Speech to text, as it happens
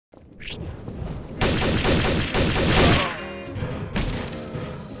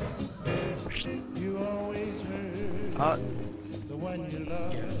Yeah,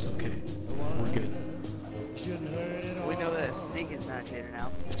 it's okay. We're good. We know that Sneak is not a traitor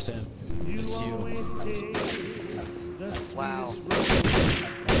now. It's him. It's you. Wow.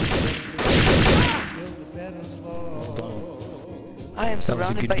 I am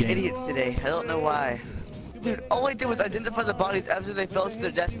surrounded by idiots today. I don't know why. Dude, all I did was identify the bodies after they fell to their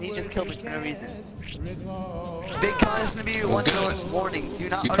death and he just killed me for no reason. Big con is gonna be one warning. Do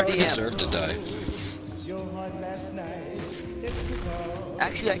not RDM. You deserve to die.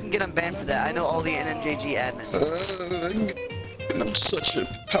 Actually, I can get him banned for that. I know all the NNJG admins. I'm such a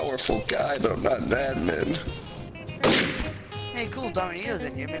powerful guy, but I'm not an admin. Hey, cool, Dominito's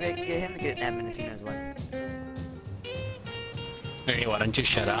in here. Maybe I can get him to get an admin if he knows one. Hey, why don't you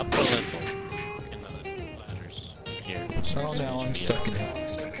shut up a little? Ladders. Here. Settle down, stuck in hell.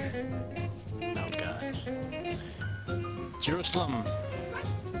 Oh god. Jerusalem!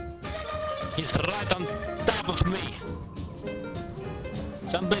 He's right on top of me!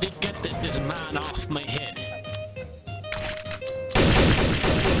 Somebody get this man off my head!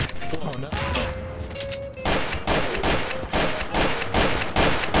 Oh no.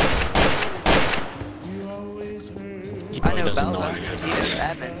 I know Balza, he knows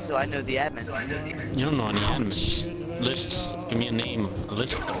admin, so I know the admins. You don't know any admins. Lists. Give me a name. A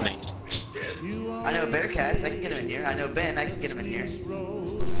list of names. I know Bearcat, I can get him in here. I know Ben, I can get him in here.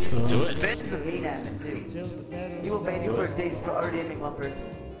 Do it. Ben's a main admin too. He will ban you for days for RDMing one person.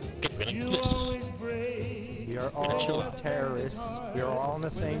 We are all terrorists. We are all on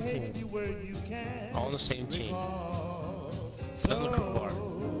the same team. All on the same team. Send the crew bar.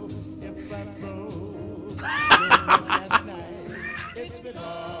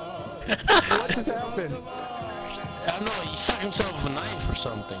 What just happened? I don't know, he stuck himself with a knife or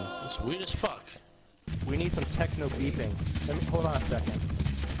something. It's weird as fuck. We need some techno beeping. Hold on a second.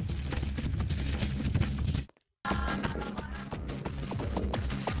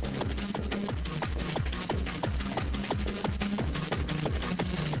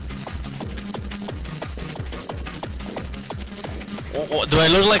 Do I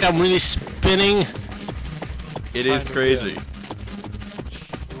look like I'm really spinning? It is crazy.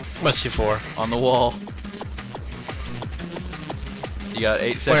 What's you for? On the wall. You got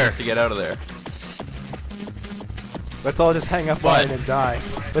 8 seconds to get out of there. Let's all just hang up on it and die.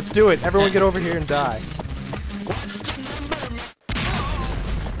 Let's do it. Everyone get over here and die.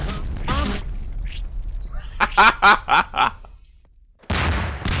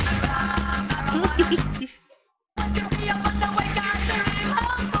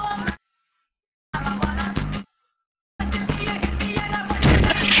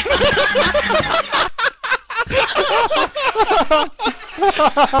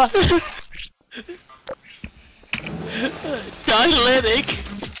 Dialytic!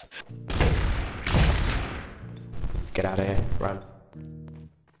 Get out of here. Run.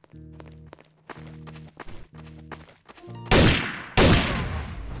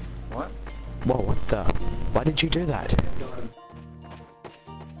 What? Whoa, what the? Why did you do that?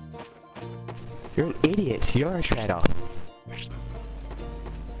 You're an idiot. You're a traitor.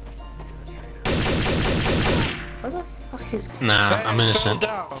 Nah, I'm innocent.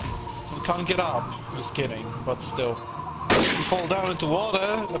 You can't get up. Just kidding, but still. You fall down into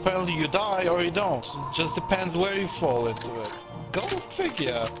water, apparently you die or you don't. It just depends where you fall into it. Go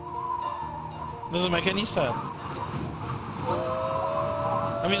figure. Doesn't make any sense.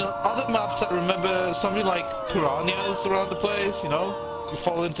 I mean, on other maps I remember something like piranhas around the place, you know? You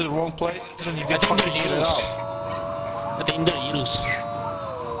fall into the wrong place and you get fucking eaten up. I think they're heroes.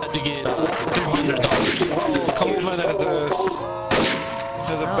 Had to get $200. Oh, Coleman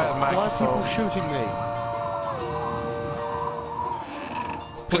has a bad Why are people microphone. shooting me?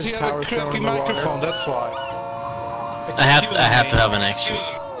 Because you have a crappy microphone, that's why. I have to have an accent.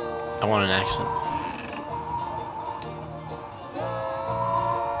 I want an accent.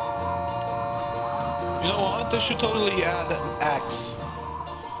 You know what? They should totally add an axe.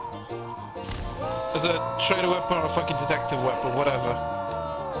 As a trader weapon or a fucking detective weapon, whatever.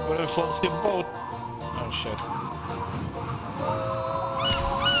 Whatever floats your boat. Oh shit.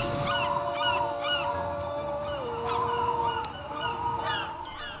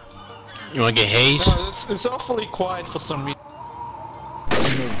 You wanna get hazed? No, it's awfully quiet for some reason.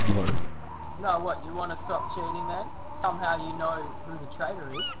 No, what, you want to stop cheating then? Somehow you know who the traitor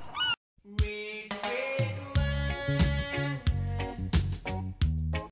is?